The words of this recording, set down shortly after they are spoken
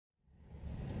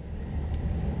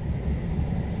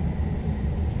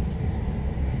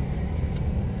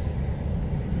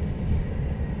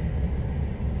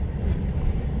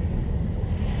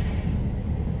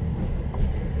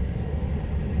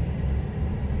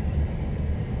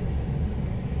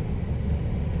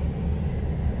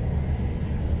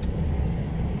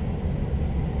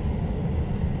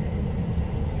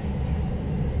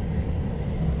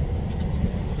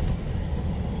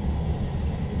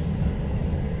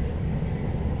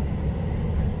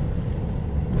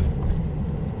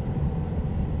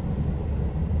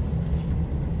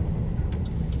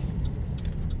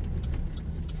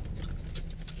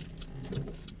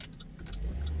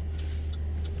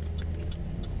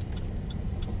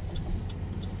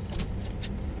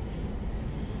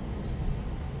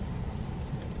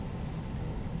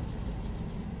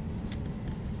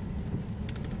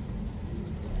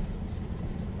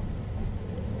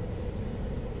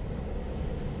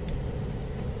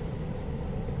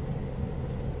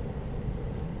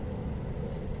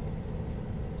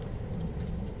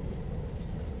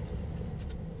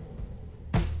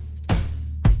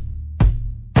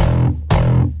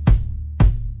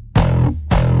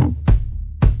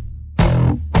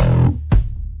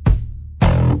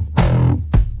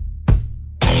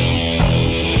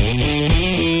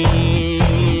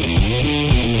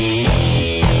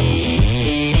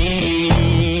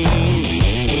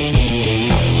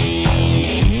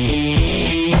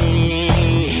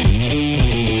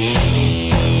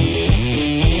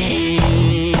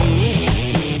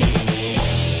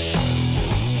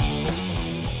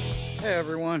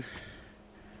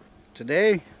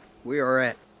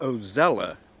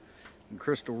Ozello in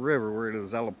Crystal River. We're at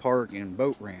Ozello Park and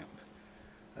boat ramp.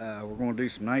 We're going to do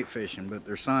some night fishing, but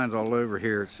there's signs all over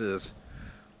here. It says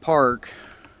park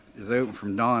is open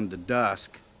from dawn to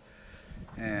dusk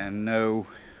and no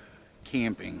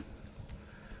camping.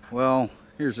 Well,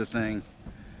 here's the thing.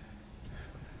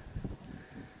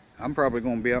 I'm probably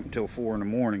going to be up until 4 in the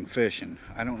morning fishing.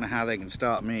 I don't know how they can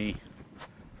stop me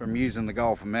from using the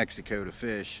Gulf of Mexico to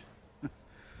fish.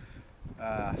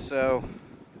 So,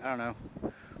 I don't know.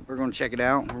 We're going to check it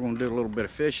out. We're going to do a little bit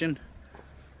of fishing,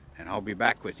 and I'll be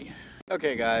back with you.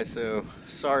 Okay, guys, so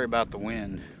sorry about the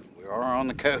wind. We are on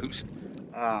the coast.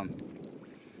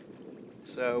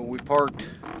 So we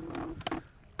parked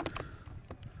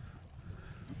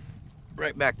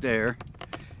right back there,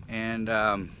 and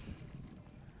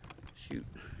shoot,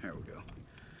 there we go.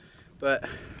 But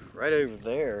right over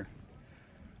there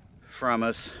from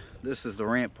us, this is the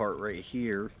ramp part right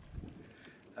here.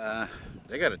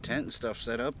 They got a tent and stuff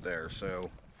set up there, so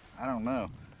I don't know.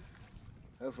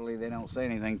 Hopefully they don't say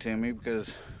anything to me,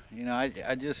 because you know,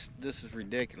 I just, this is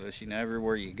ridiculous. You know,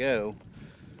 everywhere you go,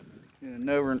 you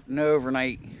know, no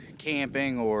overnight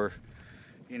camping, or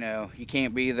you know, you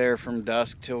can't be there from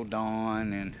dusk till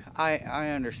dawn. And I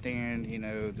understand, you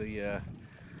know, the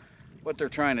what they're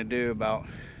trying to do about,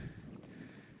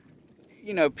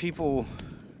 you know, people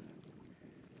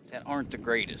that aren't the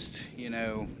greatest, you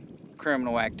know,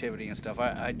 criminal activity and stuff.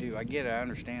 I do, I get it, I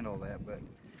understand all that, but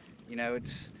you know,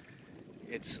 it's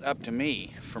up to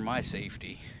me for my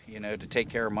safety, you know, to take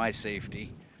care of my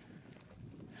safety,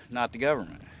 not the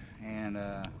government. And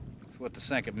it's what the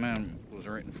Second Amendment was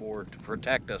written for, to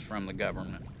protect us from the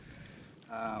government.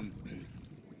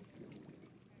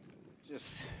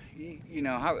 Just, you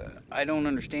know, how, I don't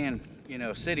understand, you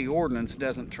know, city ordinance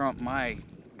doesn't trump my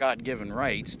God-given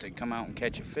rights to come out and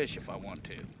catch a fish if I want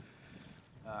to.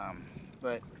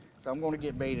 But so I'm going to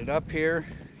get baited up here,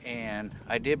 and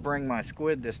I did bring my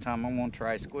squid this time. I'm going to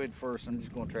try squid first. I'm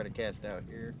just going to try to cast out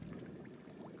here.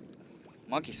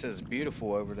 Monkey says it's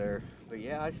beautiful over there, but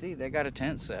yeah, I see they got a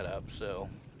tent set up, so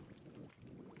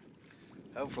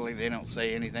hopefully they don't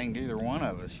say anything to either one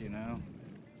of us, you know.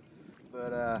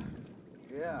 But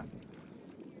yeah,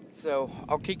 so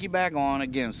I'll kick you back on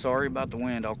again. Sorry about the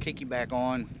wind. I'll kick you back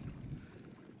on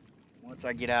once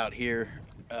I get out here.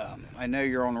 I know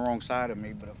you're on the wrong side of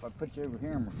me, but if I put you over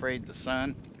here, I'm afraid the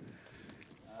sun,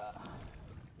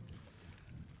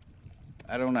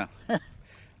 I don't know. It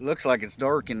looks like it's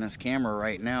dark in this camera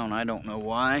right now, and I don't know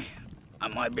why. I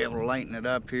might be able to lighten it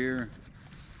up here.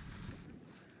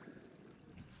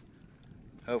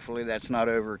 Hopefully that's not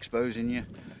overexposing you.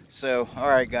 So,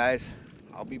 alright guys,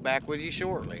 I'll be back with you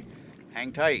shortly.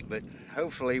 Hang tight, but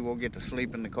hopefully we'll get to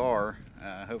sleep in the car.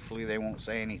 Hopefully they won't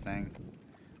say anything.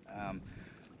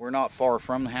 We're not far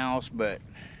from the house, but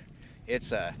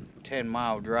it's a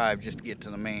 10-mile drive just to get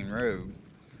to the main road.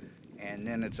 And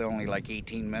then it's only like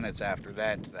 18 minutes after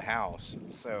that to the house.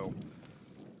 So,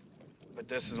 but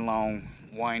this is a long,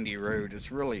 windy road.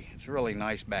 It's really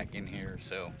nice back in here.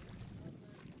 So,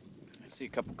 I see a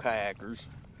couple kayakers.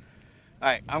 All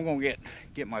right, I'm gonna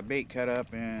get my bait cut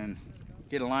up and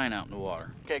get a line out in the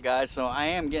water. Okay, guys. So I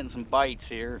am getting some bites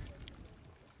here,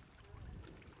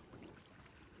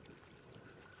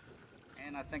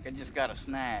 and I think I just got a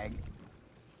snag.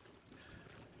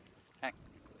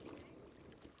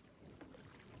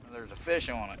 There's a fish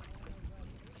on it.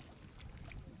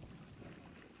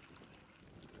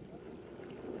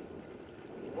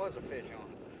 There was a fish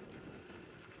on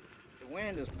it. The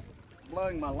wind is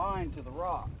blowing my line to the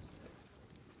rocks.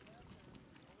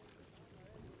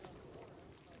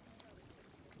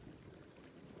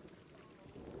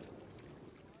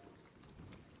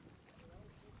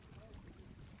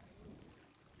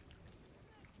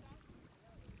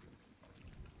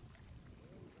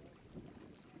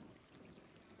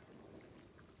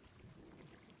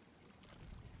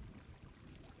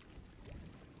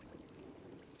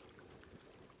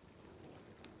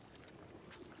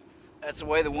 That's the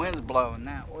way the wind's blowing,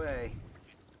 that way.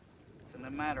 So no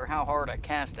matter how hard I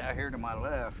cast out here to my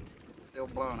left, it's still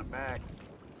blowing it back.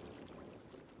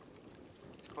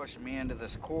 It's pushing me into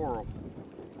this coral.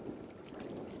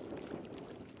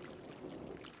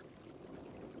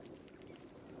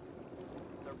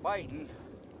 They're biting.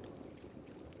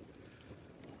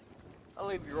 I'll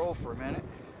leave you roll for a minute.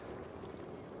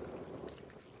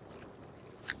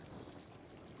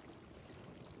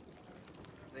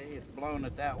 It's blowing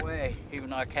it that way, even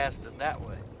though I cast it that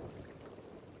way.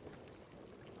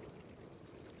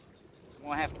 I'm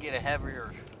gonna have to get a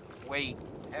heavier weight,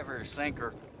 heavier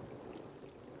sinker.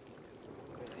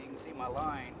 As you can see, my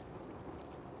line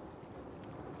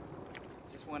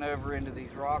just went over into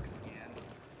these rocks again.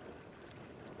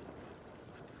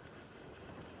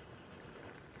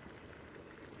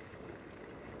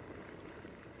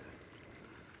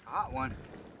 Hot one.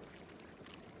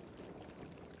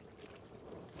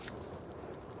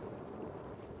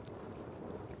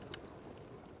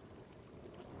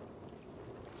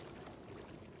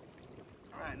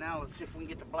 All right, now let's see if we can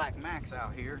get the black max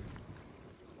out here.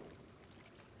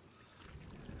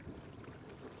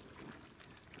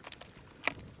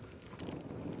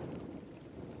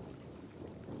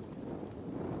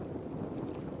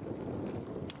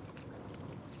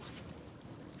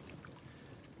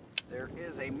 There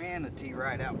is a manatee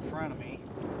right out in front of me.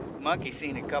 Monkey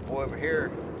seen a couple over here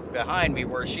behind me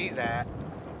where she's at.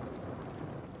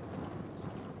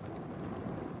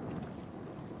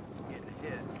 Getting a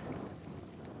hit.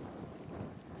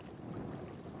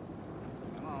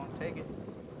 Come on, take it.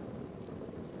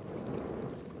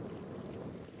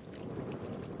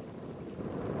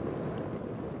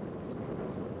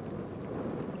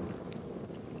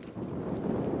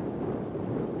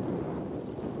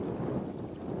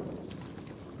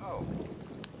 Oh.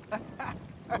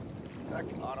 I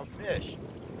caught a fish.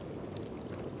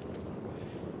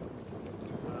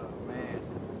 Oh man.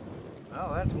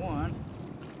 Oh, that's one.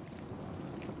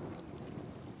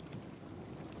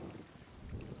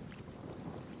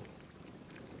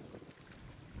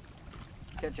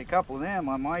 Catch a couple of them,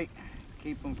 I might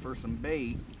keep them for some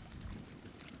bait.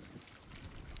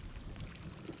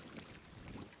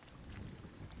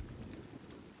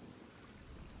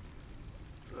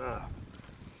 Ugh.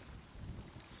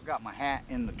 Forgot my hat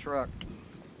in the truck.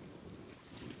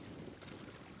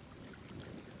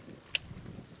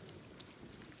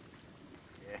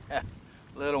 Yeah,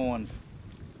 little ones.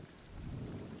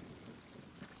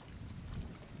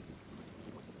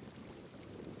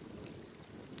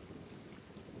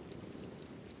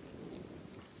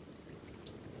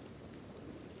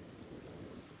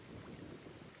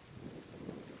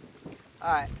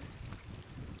 Alright,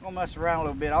 I'm gonna mess around a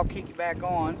little bit. I'll kick you back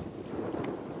on.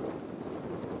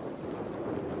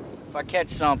 If I catch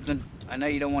something, I know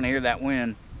you don't want to hear that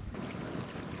wind.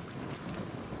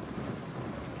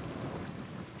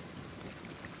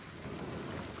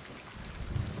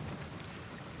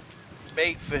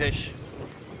 Bait fish.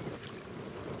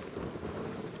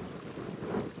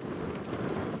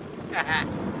 I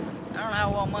don't know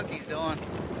how well Monkey's doing.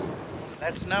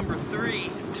 That's number 3,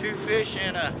 2 fish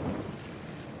and a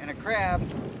crab.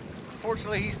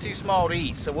 Unfortunately, he's too small to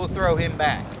eat, so we'll throw him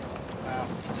back.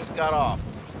 Just got off.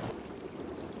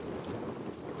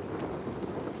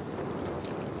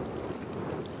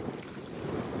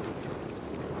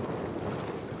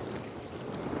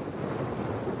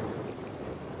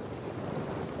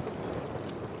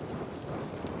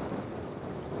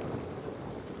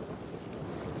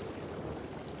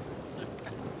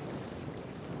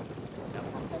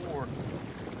 Number 4.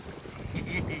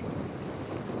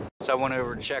 So I went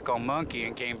over to check on Monkey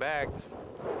and came back,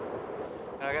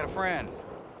 and I got a friend.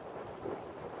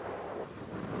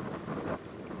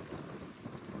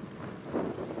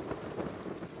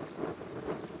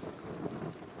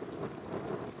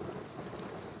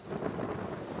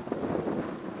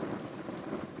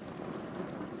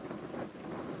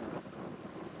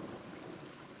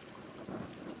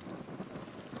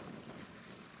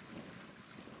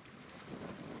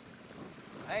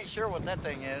 I ain't sure what that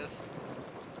thing is.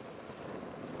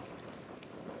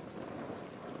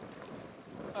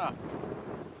 Huh.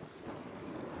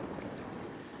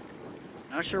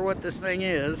 Not sure what this thing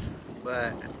is,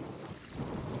 but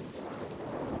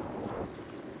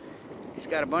he's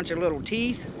got a bunch of little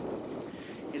teeth.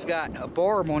 He's got a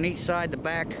barb on each side the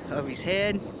back of his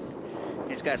head.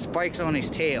 He's got spikes on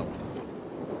his tail.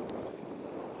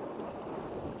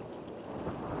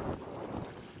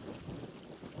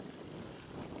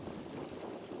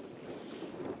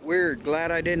 Weird,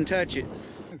 glad I didn't touch it.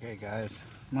 Okay guys,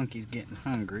 Monkey's getting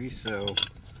hungry, so,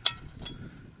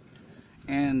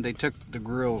 and they took the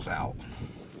grills out.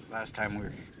 Last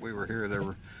time we were here, there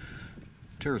were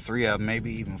 2 or 3 of them,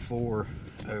 maybe even 4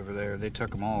 over there. They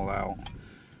took them all out.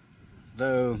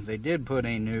 Though they did put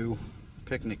a new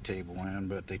picnic table in,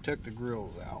 but they took the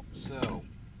grills out. So,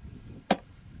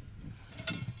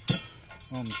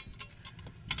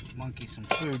 Monkey some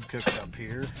food cooked up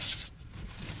here.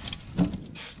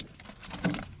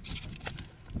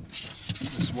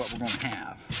 What we're going to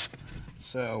have.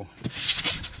 So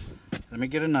let me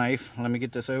get a knife, let me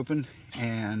get this open,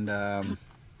 and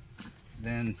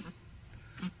then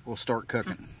we'll start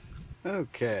cooking.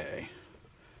 Okay,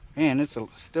 man, it's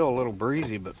still a little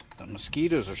breezy, but the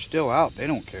mosquitoes are still out. They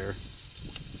don't care.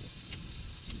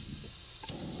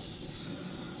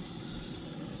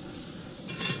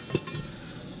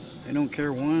 They don't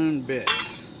care one bit.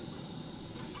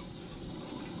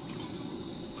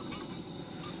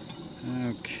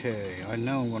 Okay, I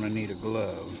know I'm gonna need a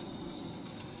glove.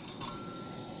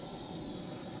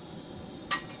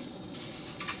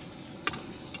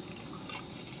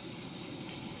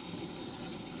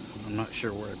 I'm not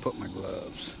sure where I put my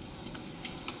gloves.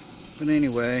 But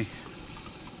anyway,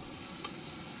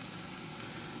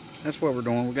 that's what we're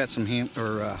doing. We got some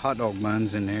hot dog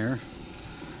buns in there.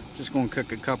 Just gonna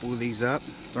cook a couple of these up,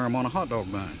 throw them on a hot dog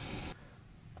bun.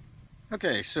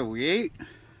 Okay, so we ate.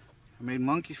 I made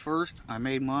Monkey's first, I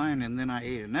made mine, and then I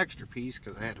ate an extra piece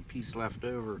because I had a piece left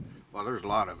over. Well, there's a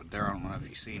lot of it there, I don't know if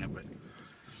you've seen it, but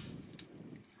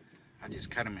I just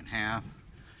cut them in half.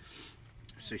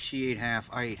 So she ate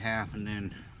half, I ate half, and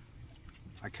then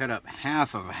I cut up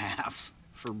half of a half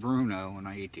for Bruno, and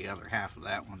I ate the other half of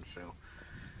that one, so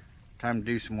time to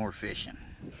do some more fishing.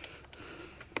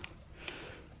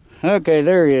 Okay,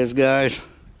 there he is, guys.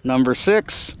 Number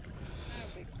 6.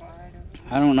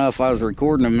 I don't know if I was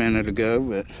recording a minute ago,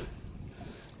 but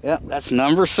yep, that's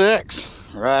number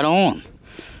 6. Right on.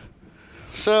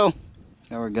 So,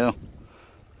 there we go.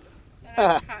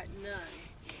 I caught none.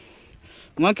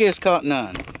 Monkey has caught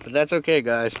none, but that's okay,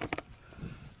 guys.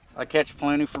 I catch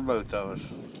plenty for both of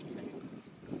us.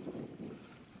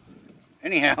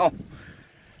 Anyhow,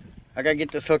 I gotta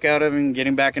get this hook out of him and get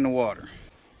him back in the water.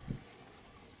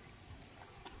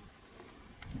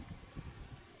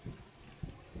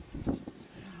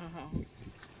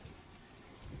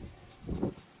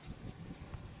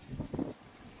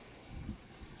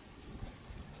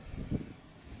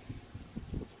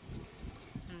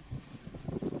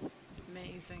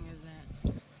 Amazing, isn't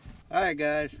it? Alright,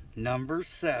 guys, number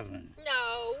 7.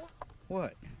 No.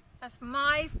 What? That's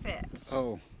my fish.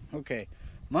 Oh, okay.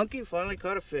 Monkey finally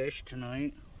caught a fish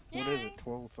tonight. Yay. What is it,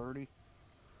 12:30?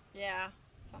 Yeah,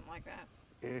 something like that.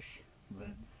 Ish. But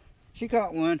she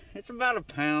caught one. It's about a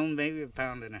pound, maybe a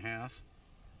pound and a half.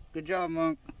 Good job,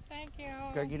 Monk. Thank you.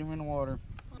 Gotta get him in the water.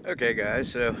 Okay,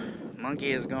 guys, so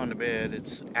Monkey has gone to bed.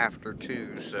 It's after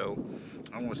 2, so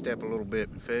I'm gonna step a little bit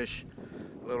and fish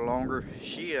a little longer.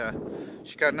 She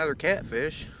got another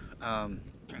catfish. It's a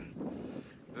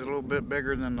little bit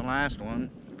bigger than the last one,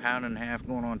 pound and a half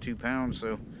going on 2 pounds.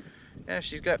 So yeah,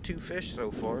 she's got 2 fish so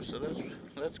far, so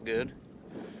that's good.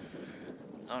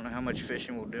 I don't know how much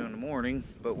fishing we'll do in the morning,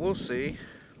 but we'll see.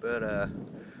 But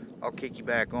I'll kick you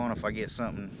back on if I get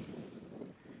something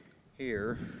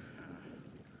here.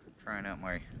 Trying out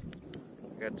my,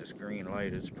 got this green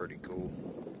light, it's pretty cool.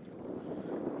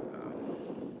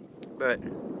 But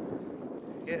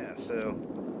yeah, so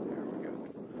there we go.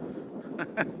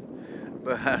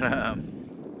 But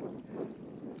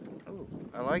oh,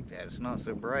 I like that. It's not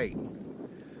so bright.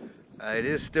 It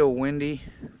is still windy,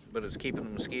 but it's keeping the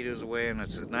mosquitoes away, and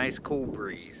it's a nice cool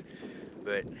breeze.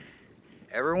 But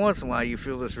every once in a while you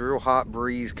feel this real hot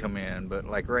breeze come in, but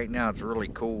like right now it's really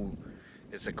cool.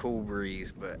 It's a cool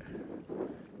breeze. But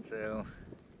so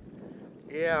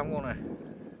yeah, I'm gonna,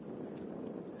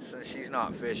 since she's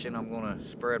not fishing, I'm gonna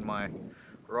spread my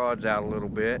rods out a little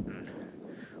bit and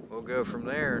we'll go from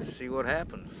there and see what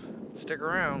happens. Stick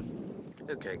around.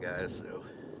 Okay, guys, so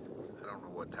I don't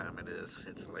know what time it is.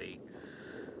 It's late.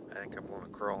 I think I'm gonna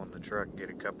crawl in the truck and get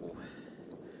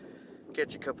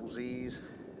catch a couple Z's.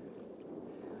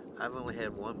 I've only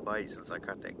had one bite since I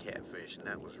caught that catfish, and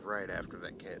that was right after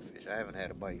that catfish. I haven't had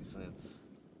a bite since.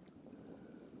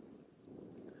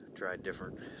 Tried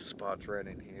different spots right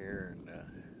in here, and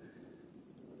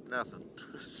nothing.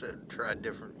 So tried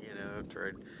different,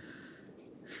 tried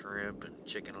shrimp and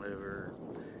chicken liver.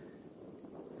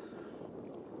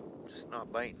 Just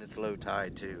not biting. It's low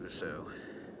tide too, so.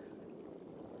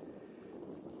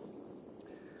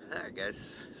 Alright,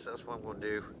 guys, so that's what I'm going to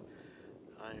do.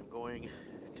 I am going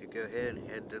to go ahead and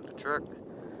head to the truck,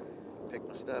 pick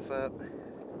my stuff up,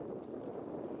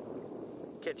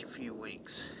 catch a few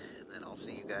winks, and then I'll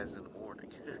see you guys in the morning.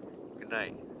 Good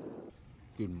night.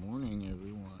 Good morning,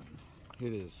 everyone.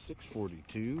 It is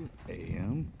 6:42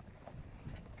 a.m.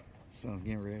 Sun's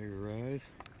getting ready to rise.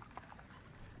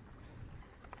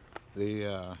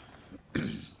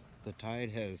 The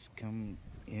tide has come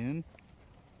in,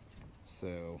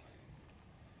 so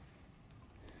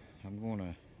I'm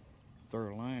gonna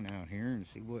throw a line out here and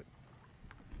see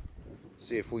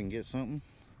if we can get something.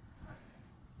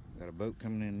 Got a boat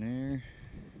coming in there.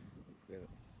 Got,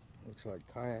 looks like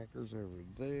kayakers over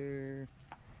there.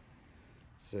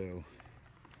 So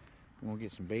I'm gonna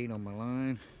get some bait on my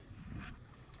line.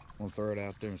 I'm gonna throw it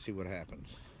out there and see what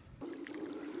happens.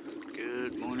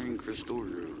 Good morning, Crystal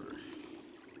River.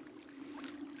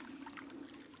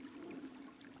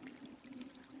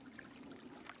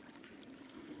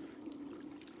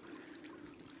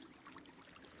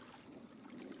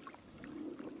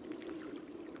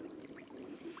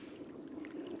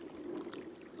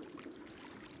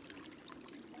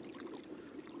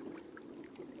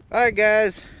 Alright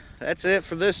guys, that's it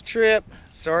for this trip.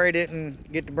 Sorry I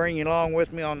didn't get to bring you along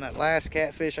with me on that last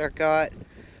catfish I caught.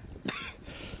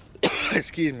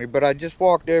 Excuse me, but I just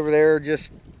walked over there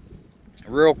just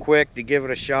real quick to give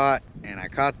it a shot, and I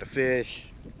caught the fish.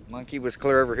 Monkey was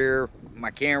clear over here.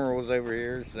 My camera was over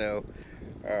here, so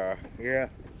yeah.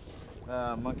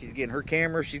 Monkey's getting her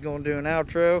camera. She's going to do an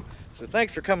outro. So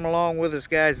thanks for coming along with us,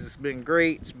 guys. It's been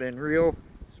great. It's been real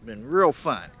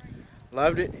fun.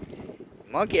 Loved it.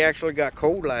 Monkey actually got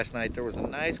cold last night. There was a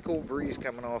nice cool breeze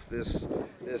coming off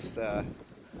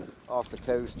off the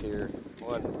coast here.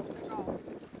 What?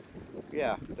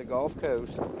 Yeah, the Gulf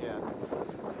Coast. Yeah.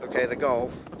 Okay, the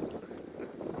Gulf.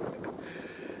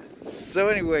 So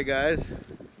anyway, guys,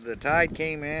 the tide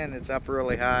came in. It's up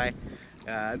really high.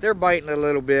 They're biting a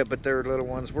little bit, but they're little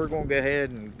ones. We're going to go ahead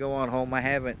and go on home. I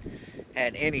haven't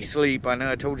had any sleep. I know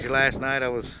I told you last night I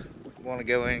was going to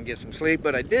go in and get some sleep,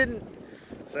 but I didn't.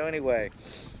 So anyway,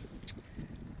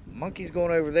 Monkey's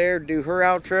going over there to do her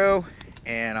outro,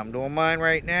 and I'm doing mine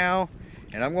right now.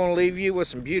 And I'm going to leave you with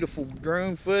some beautiful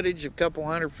drone footage, a couple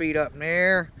 100 feet up in the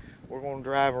air. We're going to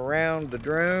drive around the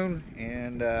drone,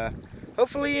 and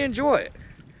hopefully you enjoy it.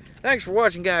 Thanks for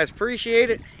watching, guys. Appreciate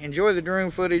it. Enjoy the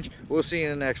drone footage. We'll see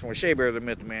you in the next one. Shea Bear, the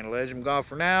Myth, the Man, the Legend. I'm gone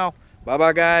for now.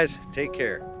 Bye-bye, guys. Take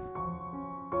care.